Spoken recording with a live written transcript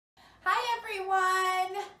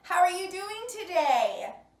everyone! How are you doing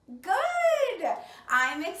today? Good!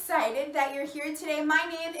 I'm excited that you're here today. My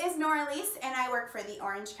name is Noraliz and I work for the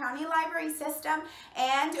Orange County Library System,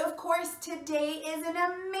 and of course today is an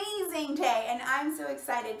amazing day and I'm so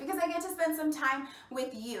excited because I get to spend some time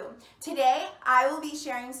with you. Today I will be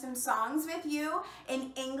sharing some songs with you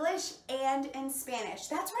in English and in Spanish.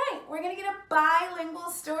 That's right, we're gonna get a bilingual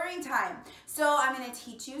story time. So I'm gonna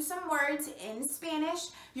teach you some words in Spanish,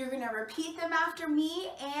 you're gonna repeat them after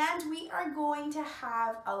me, and we are going to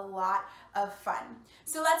have a lot of fun.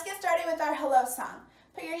 So let's get started with our hello song.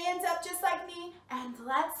 Put your hands up just like me and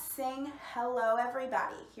let's sing hello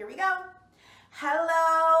everybody. Here we go.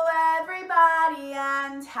 Hello everybody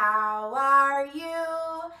and how are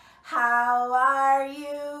you? How are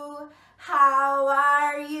you? How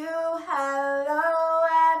are you? Hello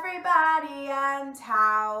everybody and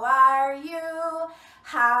how are you?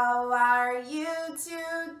 How are you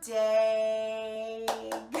today?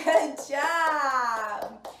 Good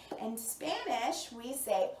job. In Spanish, we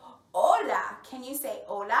say hola. Can you say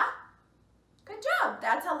hola? Good job.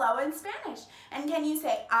 That's hello in Spanish. And can you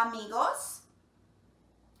say amigos?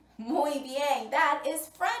 Muy bien. That is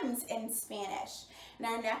friends in Spanish. And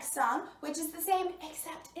our next song, which is the same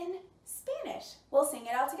except in Spanish. We'll sing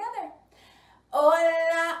it all together.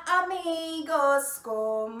 Hola amigos,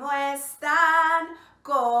 ¿cómo están?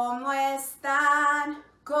 ¿Cómo están?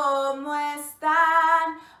 ¿Cómo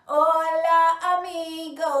están? Hola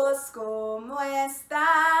amigos, ¿cómo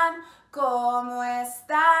están? ¿Cómo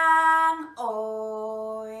están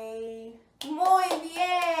hoy? Muy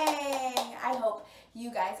bien! I hope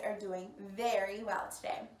you guys are doing very well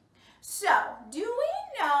today. So, do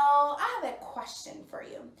we know, I have a question for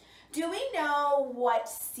you. Do we know what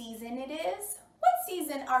season it is? What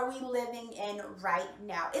season are we living in right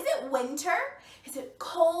now? Is it winter? Is it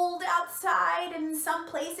cold outside in some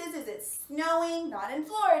places? Is it snowing? Not in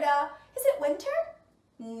Florida. Is it winter?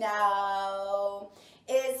 No.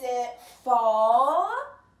 Is it fall?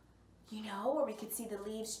 You know, where we could see the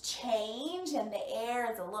leaves change and the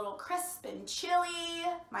air is a little crisp and chilly.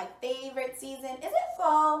 My favorite season. Is it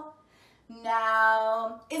fall?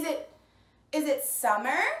 No. Is it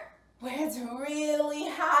summer? Where it's really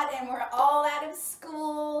hot and we're all out of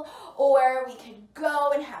school, or we could go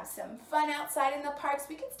and have some fun outside in the parks.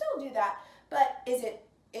 We could still do that, but is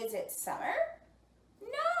it summer?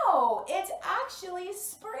 No, it's actually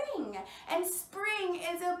spring, and spring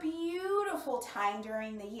is a beautiful time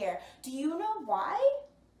during the year. Do you know why?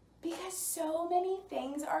 Because so many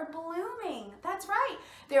things are blooming. That's right.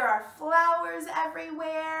 There are flowers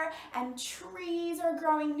everywhere and trees are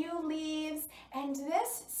growing new leaves. And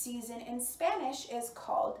this season in Spanish is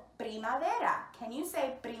called Primavera. Can you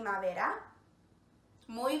say Primavera?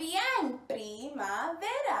 Muy bien,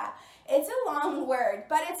 Primavera. It's a long word,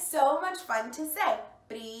 but it's so much fun to say.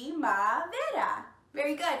 Primavera.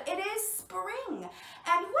 Very good. It is spring.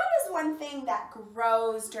 And what is one thing that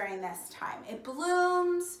grows during this time? It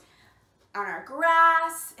blooms on our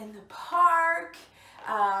grass, in the park.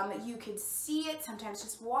 You could see it sometimes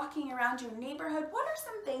just walking around your neighborhood. What are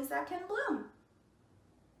some things that can bloom?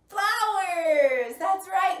 Flowers! That's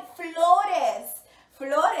right, flores.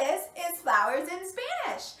 Flores is flowers in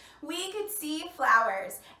Spanish. We could see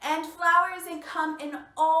flowers, and flowers they come in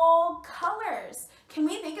all colors. Can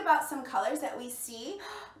we think about some colors that we see?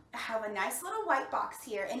 I have a nice little white box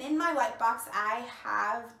here, and in my white box I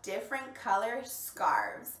have different color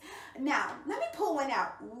scarves. Now, let me pull one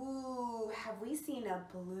out. Ooh, have we seen a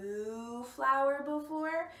blue flower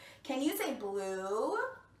before? Can you say blue?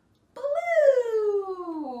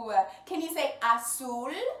 Blue. Can you say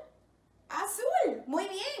azul? Azul. Muy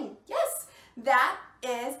bien. Yes, that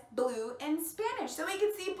is blue in Spanish. So we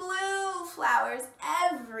can see blue flowers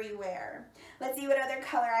everywhere. Let's see what other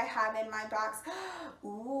color I have in my box.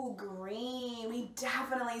 Ooh, green. We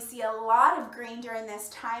definitely see a lot of green during this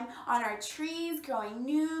time on our trees, growing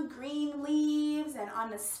new green leaves, and on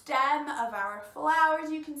the stem of our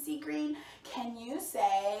flowers you can see green. Can you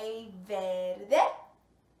say verde?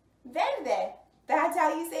 Verde. That's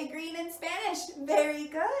how you say green in Spanish. Very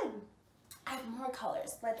good. I have more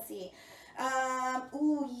colors. Let's see.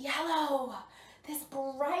 Ooh, yellow. This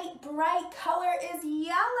bright, bright color is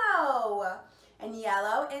yellow. And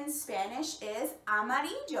yellow in Spanish is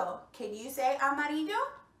amarillo. Can you say amarillo?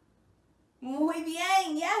 Muy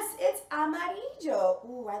bien. Yes, it's amarillo.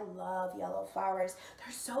 Ooh, I love yellow flowers.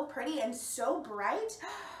 They're so pretty and so bright.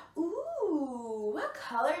 Ooh, what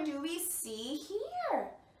color do we see here?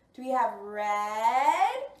 Do we have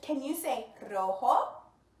red? Can you say rojo?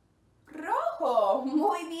 Rojo.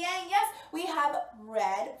 Muy bien. Yes, we have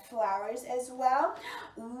red flowers as well.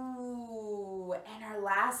 Ooh, and our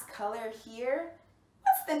last color here,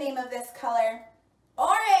 what's the name of this color?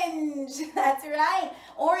 Orange. That's right.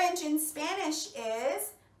 Orange in Spanish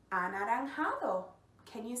is anaranjado.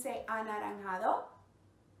 Can you say anaranjado?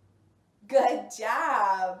 Good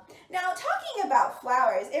job. Now, talking about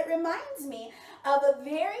flowers, it reminds me of a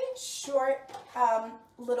very short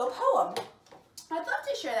little poem. I'd love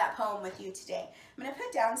to share that poem with you today. I'm going to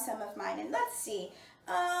put down some of mine, and let's see.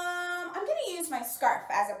 I'm going to use my scarf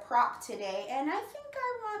as a prop today, and I think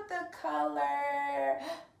I want the color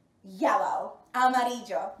yellow,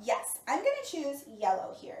 amarillo. Yes, I'm going to choose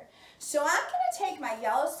yellow here. So I'm going to take my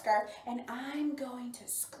yellow scarf, and I'm going to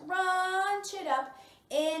scrunch it up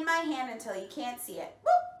in my hand until you can't see it.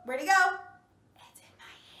 Whoop, where'd it go? It's in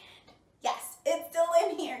my hand. Yes, it's still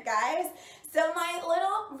in here, guys. So my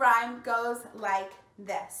little rhyme goes like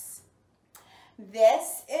this.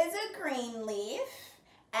 This is a green leaf,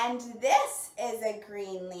 and this is a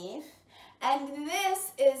green leaf, and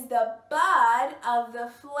this is the bud of the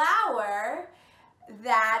flower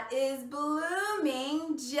that is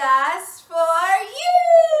blooming just for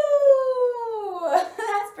you.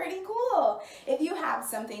 That's pretty cool. If you have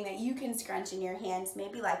something that you can scrunch in your hands,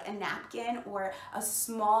 maybe like a napkin or a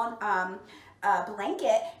small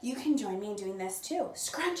blanket, you can join me in doing this too.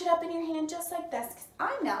 Scrunch it up in your hand just like this, because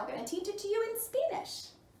I'm now going to teach it to you in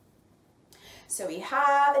Spanish. So we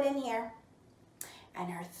have it in here, and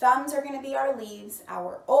our thumbs are going to be our leaves,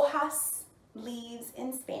 our hojas, leaves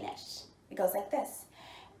in Spanish. It goes like this.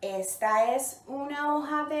 Esta es una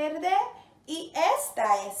hoja verde y esta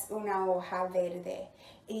es una hoja verde.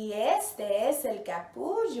 Y este es el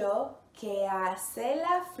capullo que hace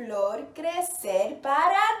la flor crecer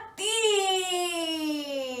para ti.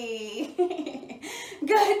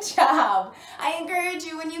 Good job. I encourage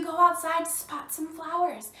you when you go outside to spot some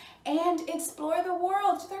flowers and explore the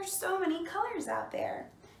world. There's so many colors out there.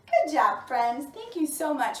 Good job, friends. Thank you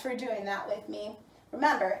so much for doing that with me.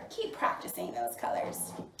 Remember, keep practicing those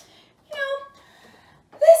colors. You know,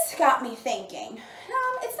 this got me thinking.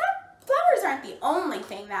 Flowers aren't the only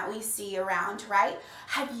thing that we see around, right?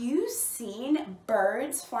 Have you seen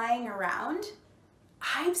birds flying around?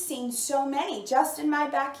 I've seen so many just in my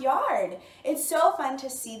backyard. It's so fun to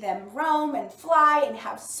see them roam and fly and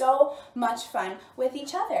have so much fun with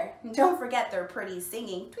each other. And don't forget their pretty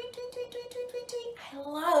singing. Tweet, tweet, tweet, tweet, tweet, tweet, tweet. I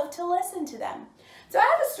love to listen to them. So I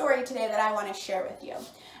have a story today that I want to share with you.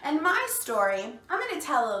 And my story, I'm going to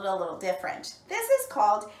tell it a little different. This is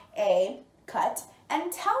called a cut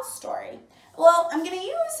and tell story. Well, I'm going to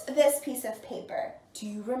use this piece of paper. Do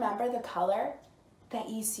you remember the color that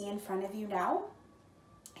you see in front of you now?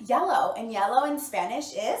 Yellow, and yellow in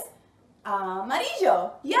Spanish is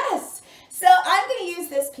amarillo. Yes. So I'm going to use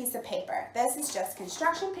this piece of paper. This is just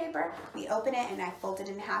construction paper. We open it and I fold it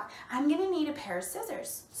in half. I'm going to need a pair of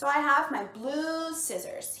scissors. So I have my blue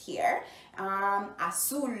scissors here.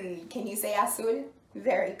 Azul. Can you say azul?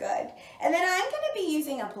 Very good. And then I'm going to be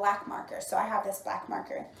using a black marker. So I have this black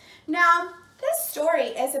marker. Now, this story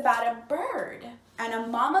is about a bird, and a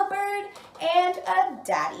mama bird and a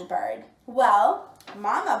daddy bird. Well,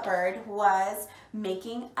 mama bird was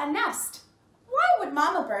making a nest. Why would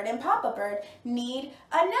mama bird and papa bird need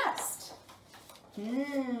a nest?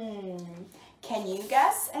 Can you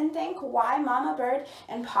guess and think why mama bird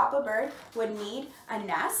and papa bird would need a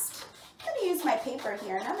nest? I'm going to use my paper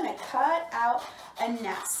here, and I'm going to cut out a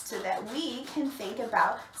nest so that we can think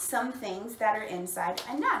about some things that are inside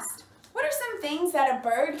a nest. What are some things that a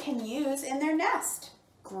bird can use in their nest?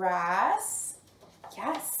 Grass.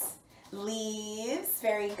 Yes. Leaves.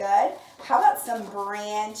 Very good. How about some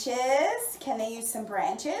branches? Can they use some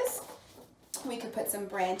branches? We could put some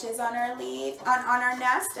branches on our on our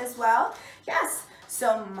nest as well. Yes.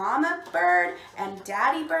 So mama bird and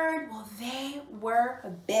daddy bird, well, they were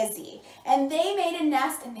busy, and they made a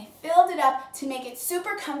nest and they filled it up to make it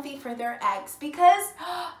super comfy for their eggs, because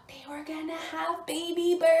they were gonna have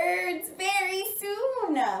baby birds very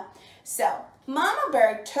soon. So mama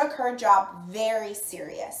bird took her job very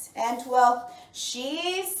serious, and well,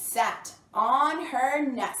 she sat on her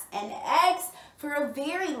nest and eggs for a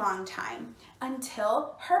very long time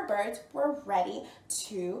until her birds were ready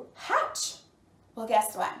to hatch. Well,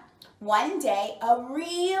 guess what? One day, a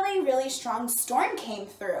really strong storm came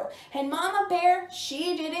through, and Mama Bear,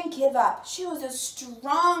 she didn't give up. She was a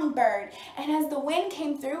strong bird, and as the wind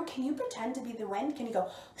came through, can you pretend to be the wind? Can you go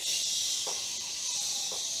shh?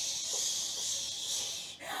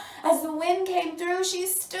 As the wind came through, she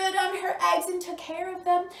stood on her eggs and took care of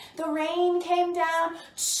them. The rain came down.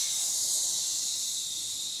 Shh.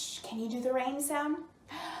 Can you do the rain sound?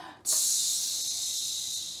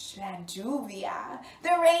 Shh. la lluvia.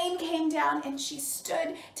 The rain came down and she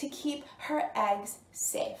stood to keep her eggs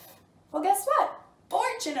safe. Well, guess what?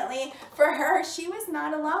 Fortunately for her, she was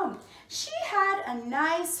not alone. She had a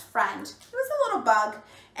nice friend. He was a little bug,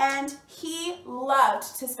 and he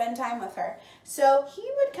loved to spend time with her. So he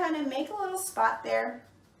would kind of make a little spot there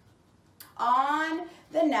on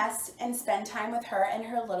the nest and spend time with her and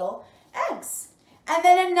her little eggs. And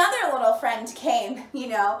then another little friend came,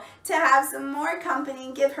 to have some more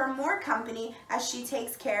company, give her more company as she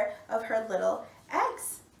takes care of her little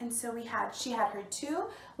eggs. And so she had her two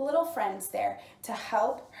little friends there to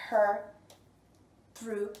help her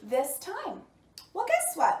through this time. Well,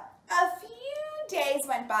 guess what? A few days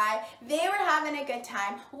went by. They were having a good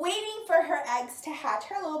time, waiting for her eggs to hatch,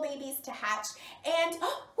 her little babies to hatch. And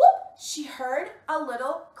whoop, she heard a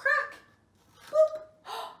little crack. Whoop.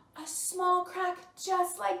 A small crack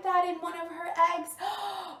just like that in one of her eggs.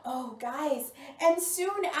 Oh, guys. And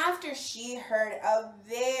soon after, she heard a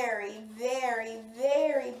very, very,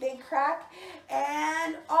 very big crack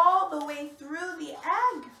and all the way through the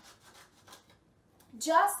egg.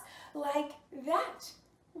 Just like that.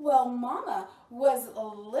 Well, Mama was a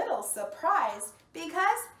little surprised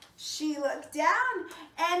because she looked down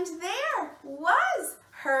and there was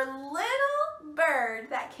her little bird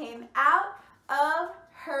that came out of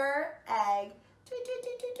her egg. Tweet, tweet,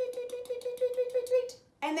 tweet, tweet, tweet, tweet, tweet, tweet, tweet, tweet, tweet.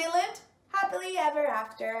 And they lived happily ever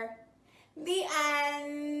after. The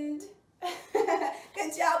end.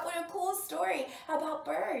 Good job. What a cool story about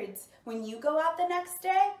birds. When you go out the next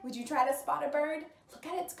day, would you try to spot a bird? Look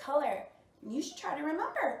at its color. You should try to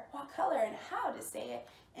remember what color and how to say it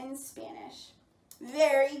in Spanish.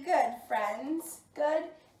 Very good, friends. Good,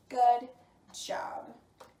 good job.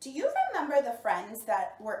 Do you remember the friends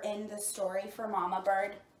that were in the story for Mama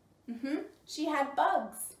Bird? She had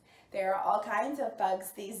bugs. There are all kinds of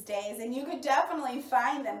bugs these days, and you could definitely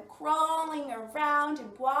find them crawling around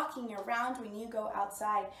and walking around when you go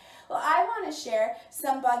outside. Well, I want to share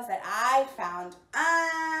some bugs that I found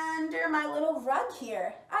under my little rug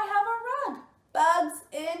here. I have a rug. Bugs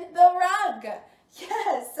in the rug.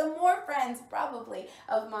 Yes, some more friends probably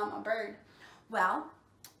of Mama Bird. Well,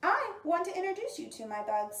 I want to introduce you to my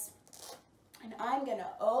bugs. And I'm going to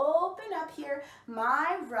open up here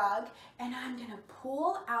my rug and I'm going to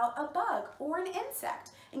pull out a bug or an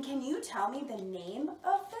insect. And can you tell me the name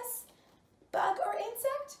of this bug or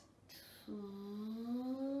insect?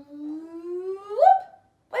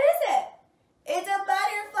 What is it? It's a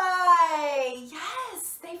butterfly.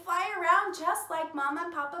 Yes, they fly around just like Mama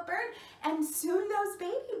and Papa Bird and soon those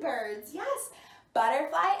baby birds. Yes,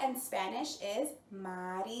 butterfly in Spanish is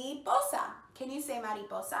mariposa. Can you say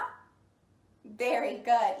mariposa? Very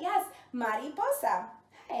good. Yes, mariposa.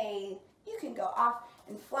 Hey, you can go off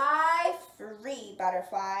and fly free,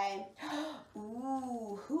 butterfly.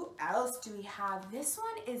 Ooh, who else do we have? This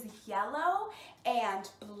one is yellow and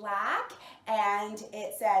black, and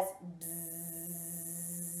it says bzzz.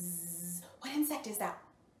 What insect is that?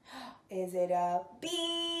 Is it a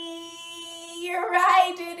bee? You're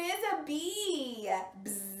right, it is a bee.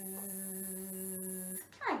 Bzzz.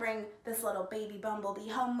 Can I bring this little baby bumblebee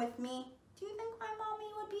home with me? Do you think my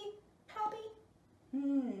mommy would be happy?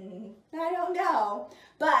 I don't know.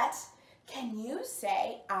 But can you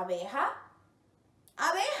say abeja?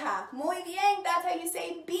 Abeja. Muy bien. That's how you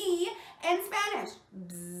say bee in Spanish.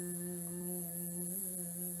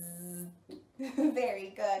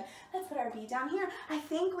 Very good. Let's put our bee down here. I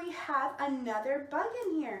think we have another bug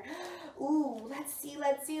in here. Ooh, let's see.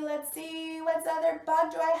 What other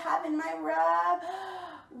bug do I have in my rug?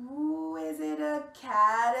 Ooh, is it a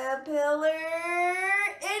caterpillar?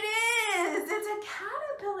 It is. It's a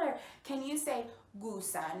caterpillar. Can you say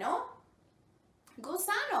gusano?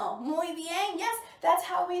 Gusano. Muy bien. Yes, that's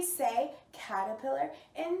how we say caterpillar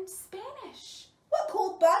in Spanish. What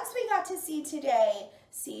cool bugs we got to see today.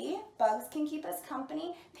 See, bugs can keep us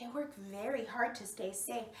company. They work very hard to stay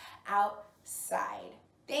safe outside.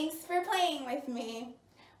 Thanks for playing with me.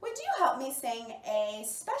 Would you help me sing a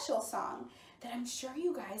special song that I'm sure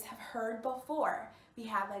you guys have heard before? We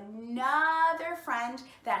have another friend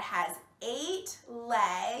that has 8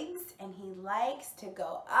 legs and he likes to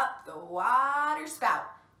go up the water spout.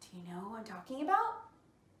 Do you know who I'm talking about?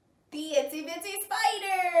 The Itsy Bitsy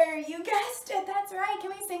Spider! You guessed it, that's right.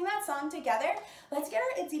 Can we sing that song together? Let's get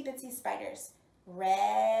our Itsy Bitsy Spiders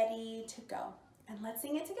ready to go. And let's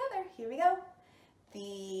sing it together. Here we go.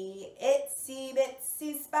 The Itsy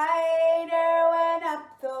Bitsy Spider went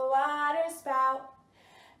up the water spout.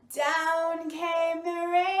 Down came the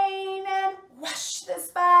rain and whoosh, the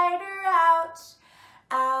spider out.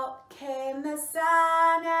 Out came the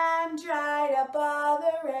sun and dried up all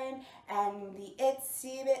the rain. And the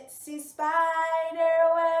Itsy Bitsy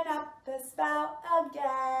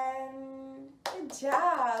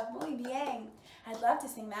job. Muy bien. I'd love to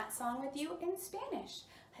sing that song with you in Spanish.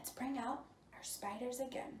 Let's bring out our spiders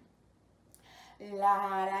again.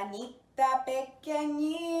 La ranita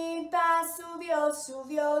pequeñita subió,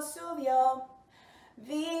 subió, subió.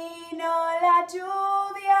 Vino la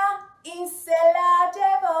lluvia y se la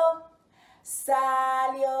llevó.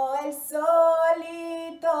 Salió el sol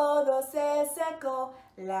y todo se secó.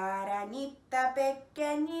 La ranita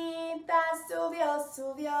pequeñita subió,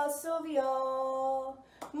 subió, subió.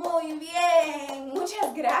 Muy bien.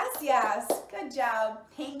 Muchas gracias. Good job.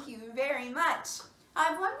 Thank you very much. I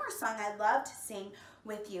have one more song I'd love to sing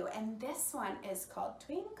with you, and this one is called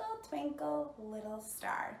Twinkle, Twinkle, Little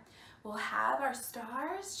Star. We'll have our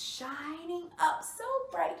stars shining up so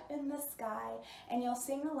bright in the sky, and you'll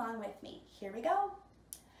sing along with me. Here we go.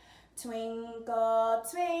 Twinkle,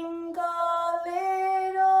 twinkle,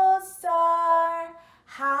 little star,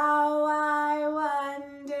 how I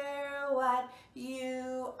wonder what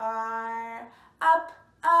you are. Up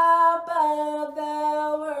above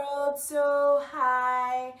the world so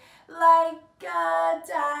high, like a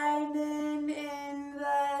diamond in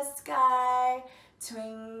the sky.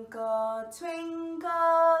 Twinkle,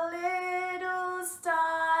 twinkle, little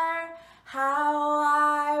star, how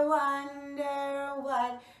I wonder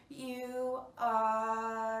what you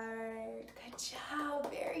are. Good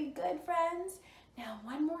job. Very good, friends. Now,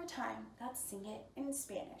 one more time. Let's sing it in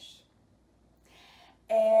Spanish.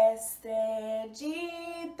 Estrellita,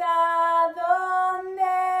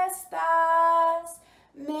 ¿dónde estás?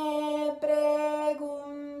 Me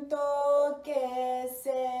pregunto qué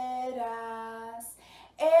serás.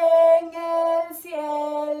 En el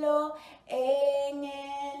cielo, en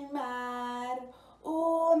el mar,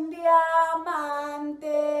 un diamante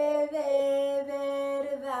de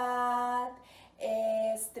verdad.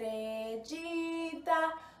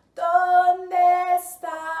 Estrellita, ¿dónde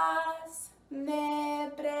estás?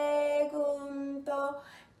 Me pregunto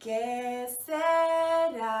qué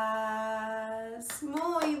serás.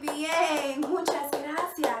 Muy bien, muchas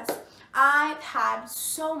gracias. I've had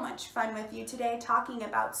so much fun with you today talking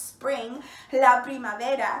about spring, la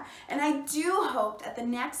primavera, and I do hope that the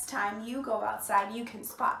next time you go outside you can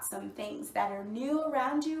spot some things that are new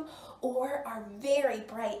around you or are very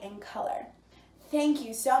bright in color. Thank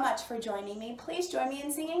you so much for joining me. Please join me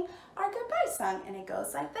in singing our goodbye song, and it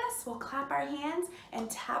goes like this. We'll clap our hands and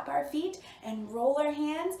tap our feet and roll our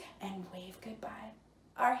hands and wave goodbye.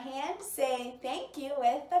 Our hands say thank you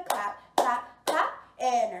with a clap, clap, clap,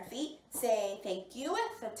 and our feet say thank you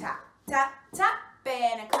with a tap, tap, tap,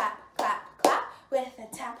 and a clap, clap, clap, with a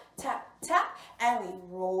tap, tap, tap, and we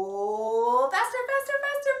roll faster, faster,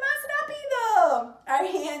 faster, más rápido. Our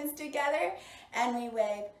hands together, and we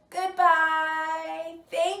wave goodbye.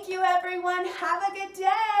 Thank you, everyone. Have a good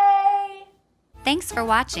day. Thanks for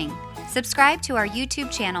watching. Subscribe to our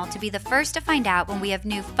YouTube channel to be the first to find out when we have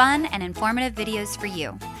new fun and informative videos for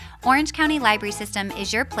you. Orange County Library System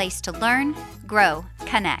is your place to learn, grow,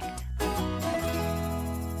 connect.